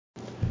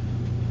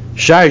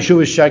Shai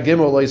Shuv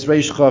Shagimel Lois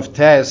Reish Chav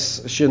Tes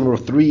Shinur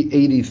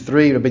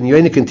 383. Rabbi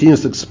Yoina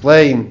continues to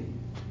explain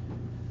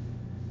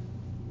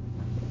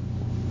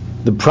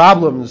the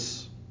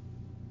problems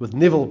with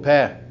nivel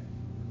peh,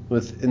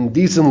 with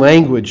indecent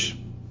language.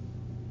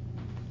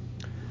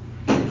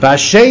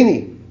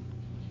 Vasheni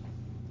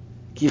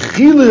Ki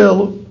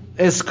Chilil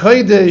Es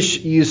Kodesh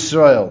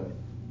Yisrael.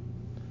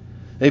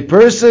 A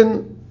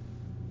person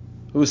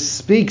who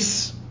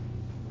speaks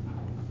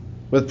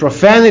with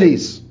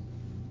profanities,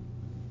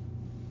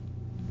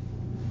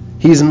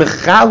 he's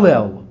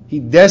mechalel,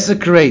 he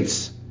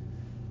desecrates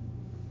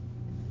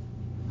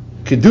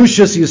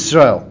Kedushas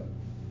Yisrael.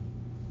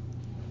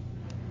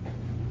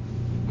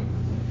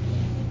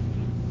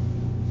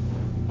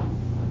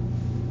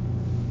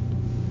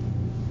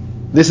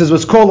 This is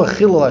what's called a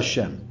Chilul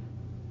Hashem.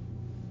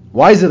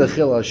 Why is it a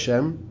Chilul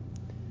Hashem?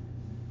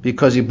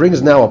 Because he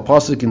brings now a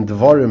pasuk in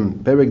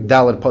Devarim, Perek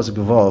Dalet pasuk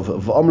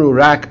Vav, V'amru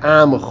rak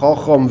am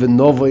chacham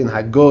v'novoin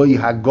hagoy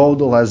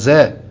hagodol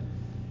hazeh,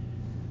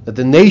 that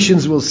the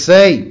nations will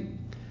say,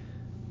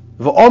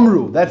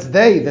 V'amru, that's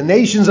they, the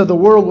nations of the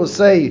world will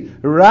say,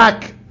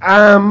 rak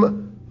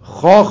am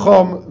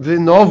chacham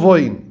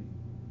v'novoin.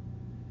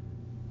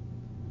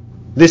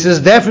 This is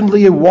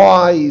definitely a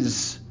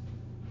wise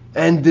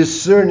and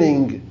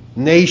discerning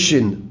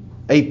nation,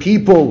 a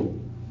people.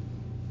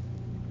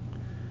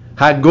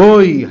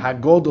 Hagoy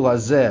Hagodol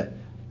Hazeh,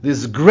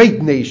 this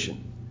great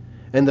nation,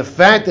 and the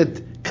fact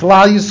that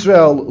Klal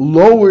Yisrael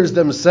lowers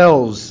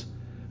themselves,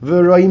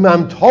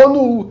 V'roimam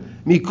tonu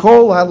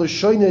mikol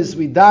halashoines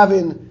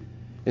vidavin,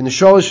 in the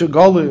Sholosh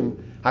Hagolim,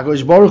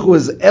 HaKadosh Baruch Hu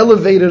has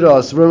elevated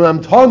us,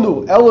 V'roimam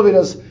tonu, elevate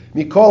us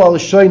mikol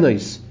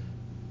halashoines,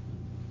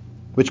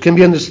 which can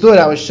be understood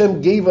how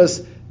Hashem gave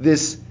us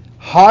this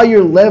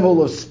higher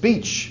level of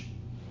speech,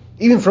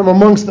 even from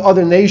amongst the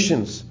other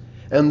nations.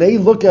 And they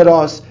look at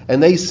us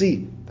and they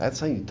see, that's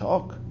how you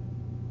talk.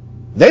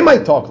 They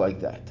might talk like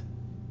that.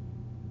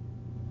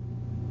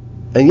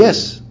 And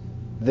yes,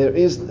 there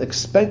is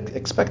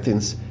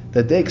expectance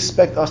that they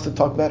expect us to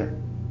talk better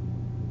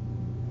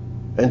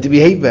and to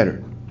behave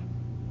better.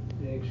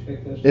 They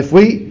expect us If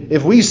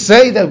we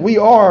say that we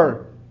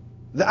are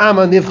the Am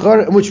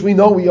HaNivchar, which we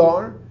know we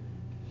are,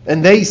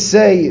 and they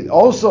say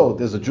also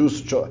there's a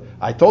Jewish.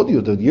 I told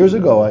you that years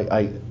ago.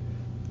 I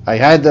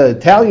had the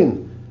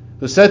Italian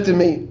who said to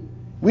me,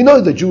 we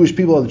know the Jewish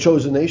people are the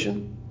chosen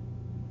nation.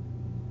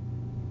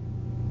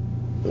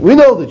 We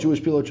know the Jewish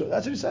people are chosen.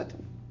 That's what he said to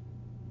me.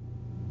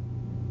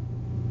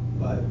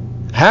 But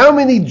How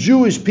many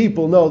Jewish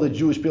people know the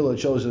Jewish people are the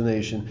chosen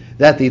nation,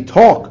 that they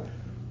talk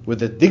with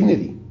the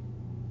dignity,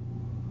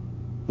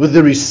 with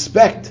the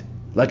respect,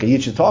 like a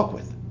Yid should talk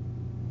with?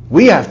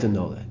 We have to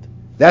know that.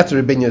 That's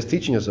what Rabbeinu is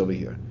teaching us over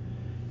here.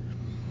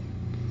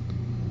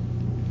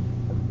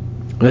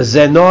 But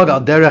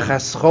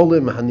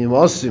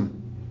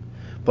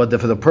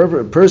if the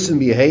person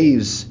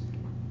behaves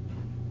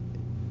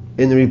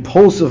in a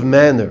repulsive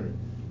manner,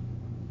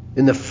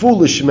 in a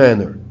foolish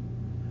manner,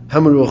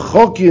 far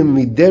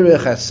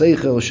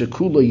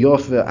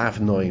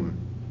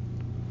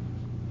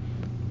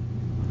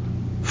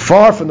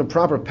from the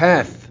proper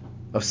path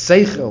of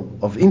seichel,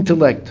 of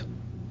intellect,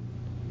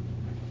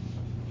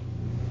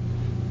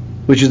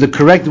 which is the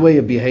correct way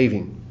of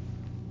behaving.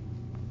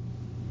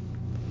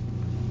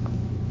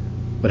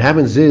 What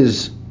happens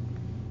is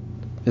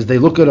they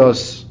look at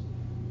us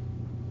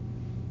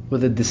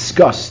with a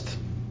disgust.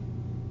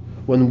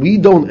 When we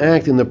don't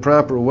act in the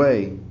proper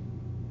way,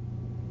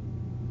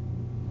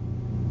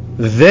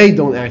 they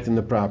don't act in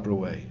the proper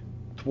way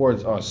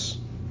towards us.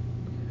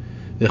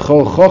 There's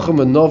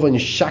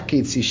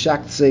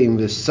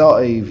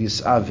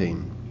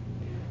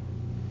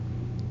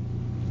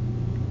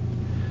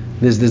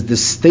this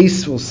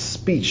distasteful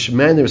speech,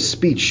 manner of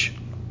speech,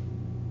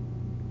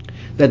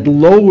 that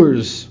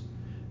lowers,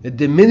 it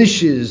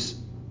diminishes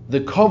the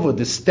cover,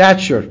 the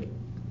stature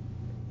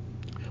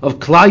of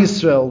Klal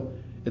Yisrael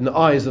in the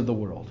eyes of the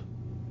world.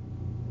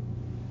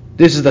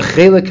 This is the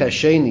Chelek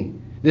Hasheni.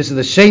 This is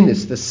the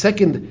Shenis, the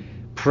second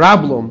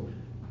problem,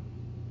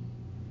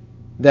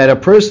 that a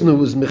person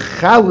who is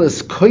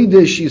Mechalas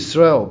Kodesh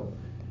Yisrael,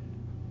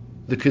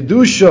 the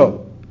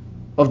Kedusha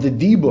of the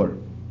Dibur,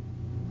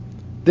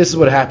 this is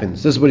what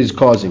happens. This is what he's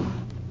causing.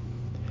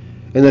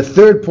 And the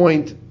third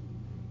point,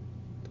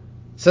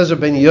 says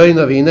Rabbeinu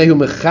Yoina,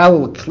 V'yinehu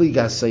mechalel kli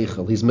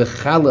haseichel. He's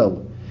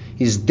mechalel.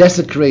 He's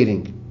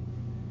desecrating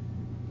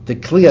the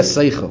kli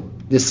haseichel.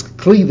 This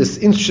kli, this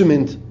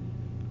instrument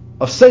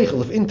of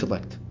seichel, of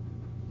intellect.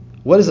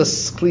 What is a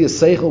kli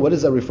haseichel? What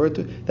does that refer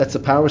to? That's the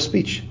power of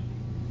speech.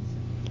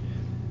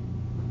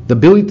 The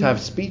ability to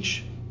have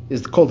speech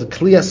is called the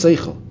kli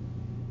haseichel.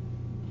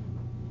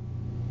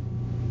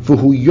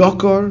 V'hu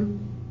yokar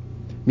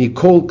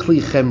mikol kli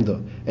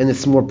chemda. And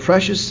it's more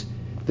precious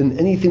than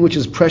anything which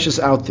is precious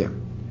out there.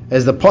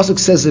 As the pasuk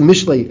says in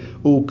Mishlei,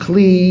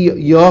 ukli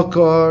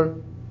yakar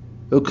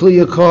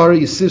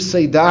yisif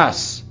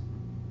seidas.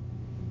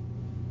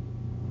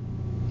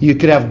 You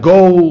could have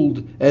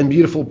gold and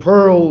beautiful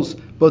pearls,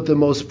 but the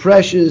most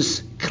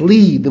precious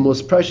kli, the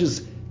most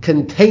precious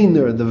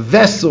container, the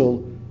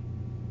vessel,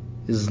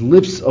 is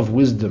lips of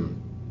wisdom.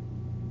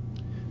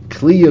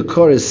 Kli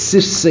yakar is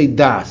sifsei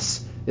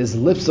das, is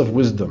lips of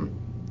wisdom.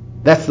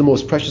 That's the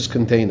most precious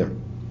container.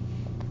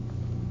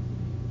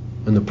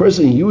 When the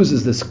person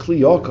uses this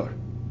kli yakar,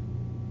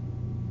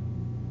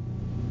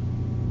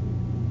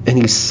 and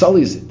he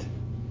sullies it,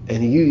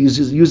 and he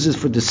uses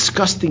for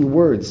disgusting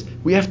words,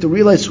 we have to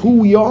realize who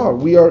we are.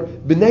 We are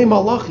b'nei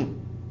malachim.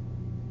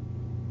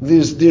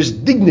 There's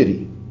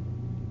dignity.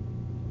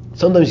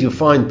 Sometimes you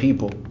find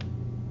people.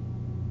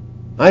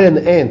 I had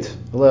an aunt,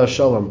 Aleh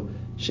Shalom.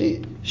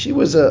 She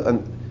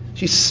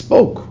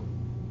spoke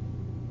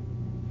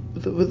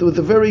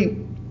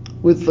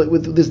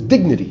with this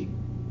dignity.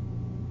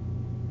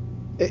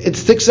 It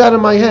sticks out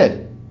of my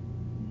head.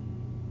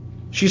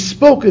 She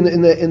spoke in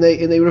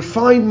a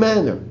refined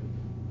manner.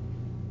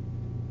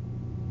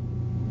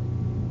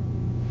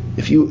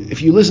 If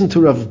you listen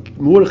to Rav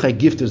Mordechai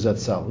Gifter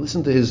Zatzal,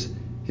 listen to his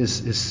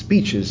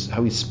speeches,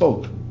 how he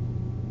spoke,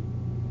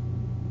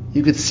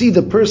 you could see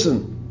the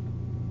person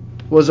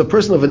was a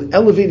person of an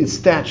elevated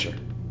stature.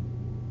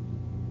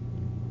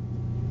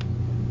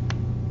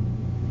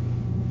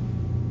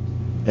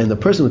 And the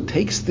person who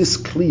takes this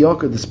kli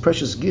yakar, this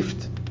precious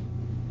gift,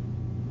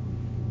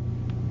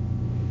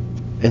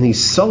 and he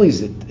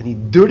sullies it, and he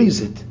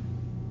dirties it,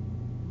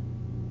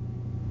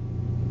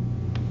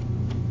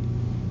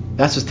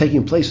 that's what's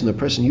taking place when the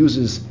person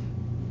uses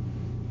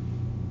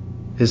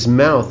his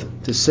mouth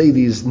to say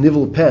these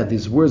nivel peh,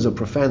 these words of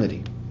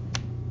profanity.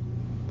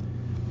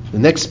 The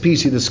next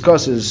piece he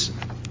discusses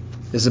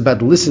is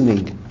about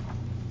listening.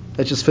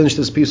 Let's just finish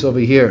this piece over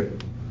here,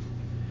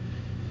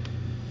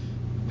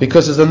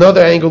 because there's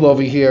another angle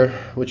over here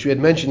which we had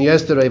mentioned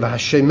yesterday. One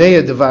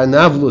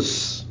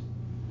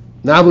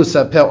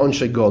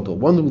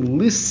who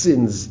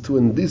listens to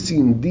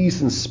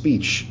indecent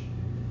speech,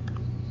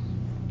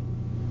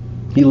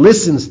 he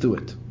listens to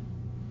it,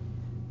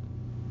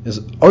 is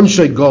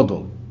Anshay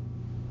Gadol.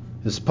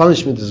 His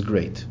punishment is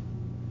great.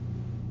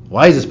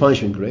 Why is his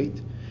punishment great?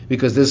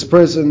 Because this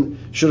person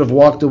should have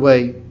walked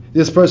away.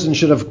 This person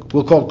should have,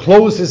 we'll call,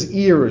 closed his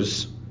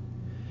ears.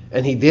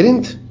 And he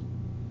didn't.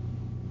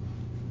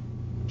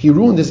 He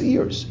ruined his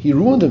ears. He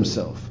ruined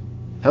himself.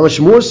 How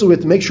much more so we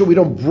have to make sure we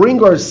don't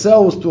bring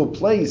ourselves to a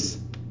place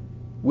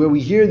where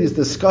we hear this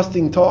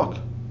disgusting talk.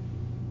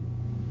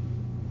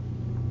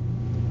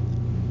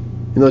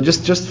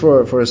 Just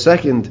for a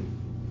second,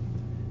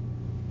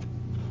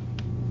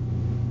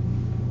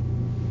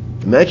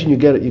 imagine you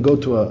go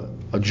to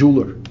a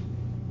jeweler,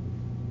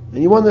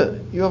 and you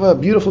have a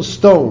beautiful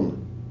stone.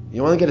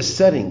 You want to get a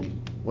setting. You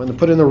want to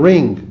put in a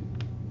ring.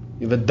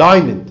 You have a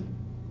diamond.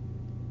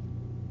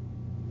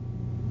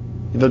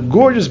 You have a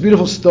gorgeous,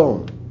 beautiful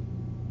stone.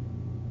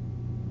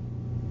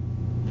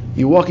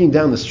 You're walking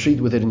down the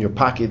street with it in your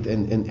pocket,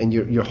 and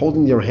you're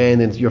holding your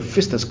hand, and your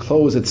fist is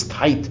closed, it's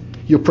tight.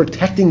 You're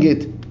protecting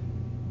it.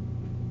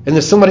 And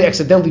if somebody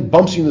accidentally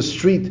bumps you in the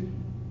street,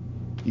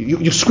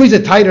 you squeeze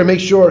it tighter, make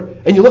sure,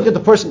 and you look at the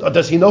person.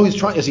 Does he know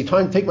is he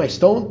trying to take my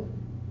stone?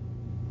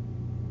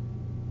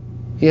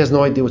 He has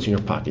no idea what's in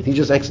your pocket. He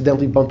just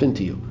accidentally bumped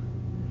into you.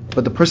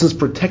 But the person's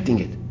protecting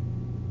it.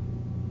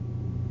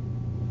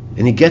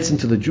 And he gets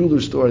into the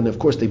jeweler's store, and of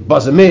course they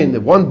buzz him in,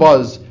 the one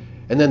buzz,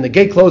 and then the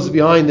gate closes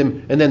behind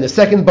him, and then the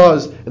second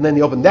buzz, and then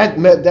they open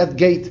that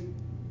gate,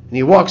 and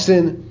he walks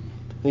in,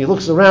 and he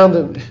looks around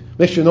and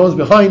makes sure no one's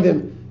behind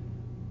him,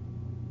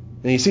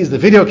 and he sees the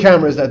video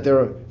cameras that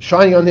they're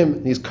shining on him,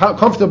 and he's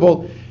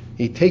comfortable.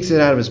 He takes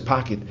it out of his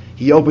pocket,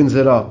 he opens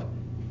it up,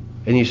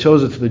 and he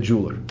shows it to the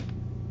jeweler.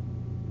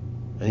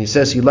 And he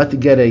says he'd like to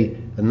get a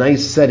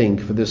nice setting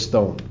for this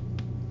stone,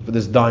 for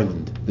this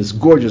diamond, this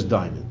gorgeous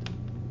diamond.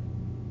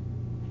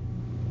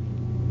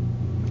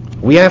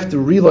 We have to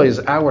realize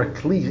our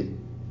kli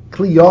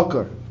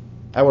yakar,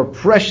 our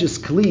precious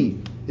kli,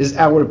 is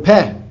our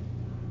peh.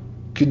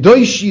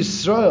 Kedosh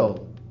Yisrael.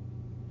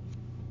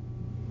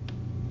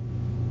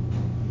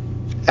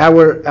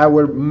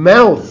 Our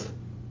mouth,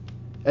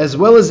 as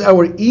well as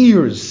our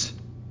ears,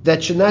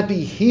 that should not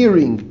be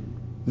hearing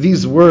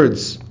these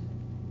words.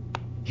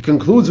 He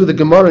concludes with a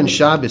Gemara in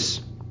Shabbos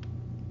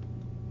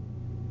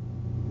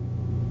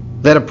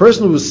that a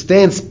person who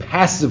stands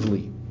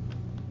passively,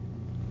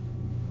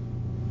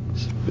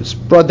 it's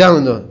brought down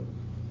in the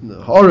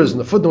horrors and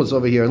the footnotes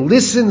over here, and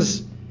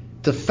listens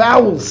to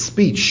foul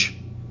speech,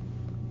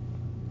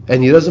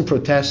 and he doesn't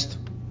protest,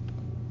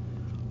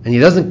 and he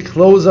doesn't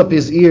close up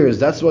his ears.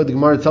 That's why the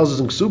Gemara tells us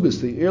in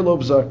Ksubis, the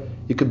earlobes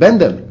you could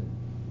bend them.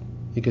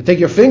 You could take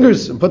your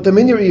fingers and put them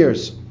in your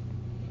ears.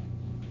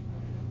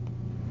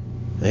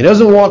 And he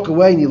doesn't walk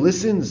away, and he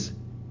listens.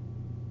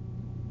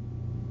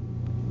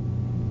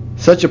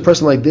 Such a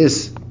person like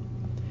this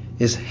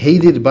is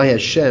hated by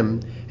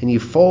Hashem, and he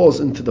falls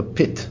into the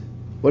pit.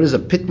 What does a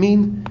pit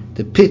mean?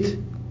 The pit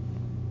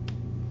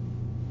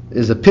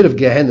is a pit of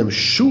Gehenna.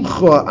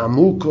 Shucha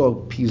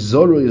amuko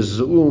pizoro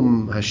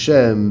yizum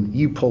Hashem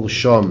yipol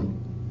sham.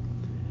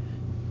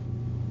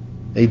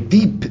 A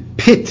deep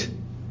pit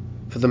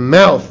for the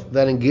mouth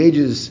that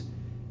engages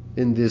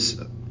in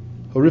this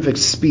horrific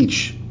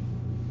speech.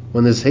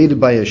 one is hated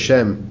by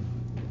Hashem.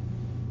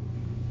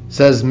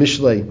 Says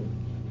Mishlei,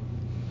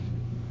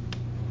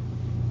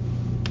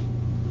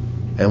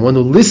 and one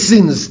who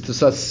listens to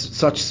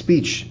such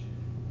speech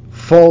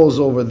falls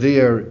over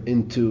there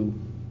into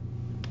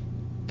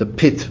the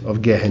pit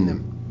of Gehenna.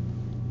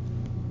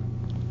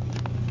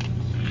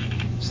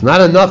 It's not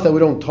enough that we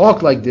don't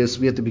talk like this.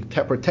 We have to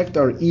protect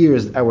our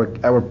ears,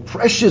 our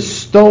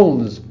precious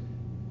stones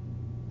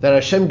that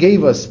Hashem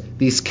gave us,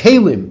 these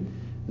kalim,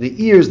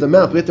 the ears, the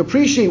mouth. We have to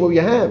appreciate what we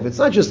have. It's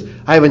not just,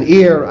 I have an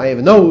ear, I have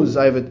a nose,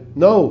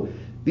 no.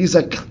 These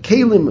are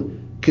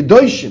kalim,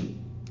 kedoshim.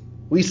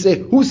 We say,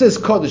 who says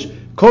kodesh?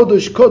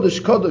 Kodesh, kodesh,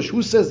 kodesh.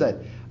 Who says that?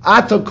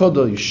 Ata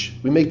kodesh.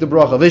 We make the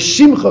bracha.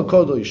 Veshimcha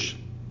kodesh.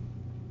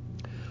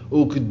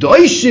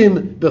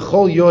 U'kedoshim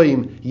b'chol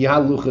yoim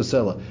yahalu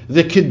chesela.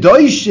 The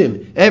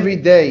kedoshim, every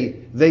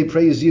day, they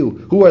praise you.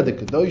 Who are the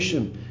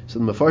kedoshim? So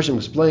the Mefarshim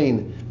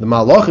explain, the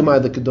malachim are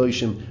the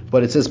kedoshim,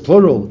 but it says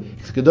plural.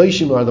 The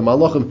kedoshim are the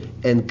malachim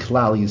and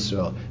klal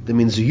Yisrael. That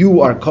means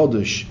you are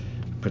kodesh.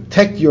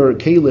 Protect your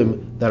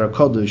kalim that are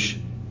kodesh,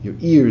 your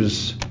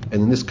ears,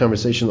 and in this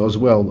conversation as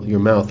well, your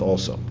mouth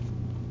also.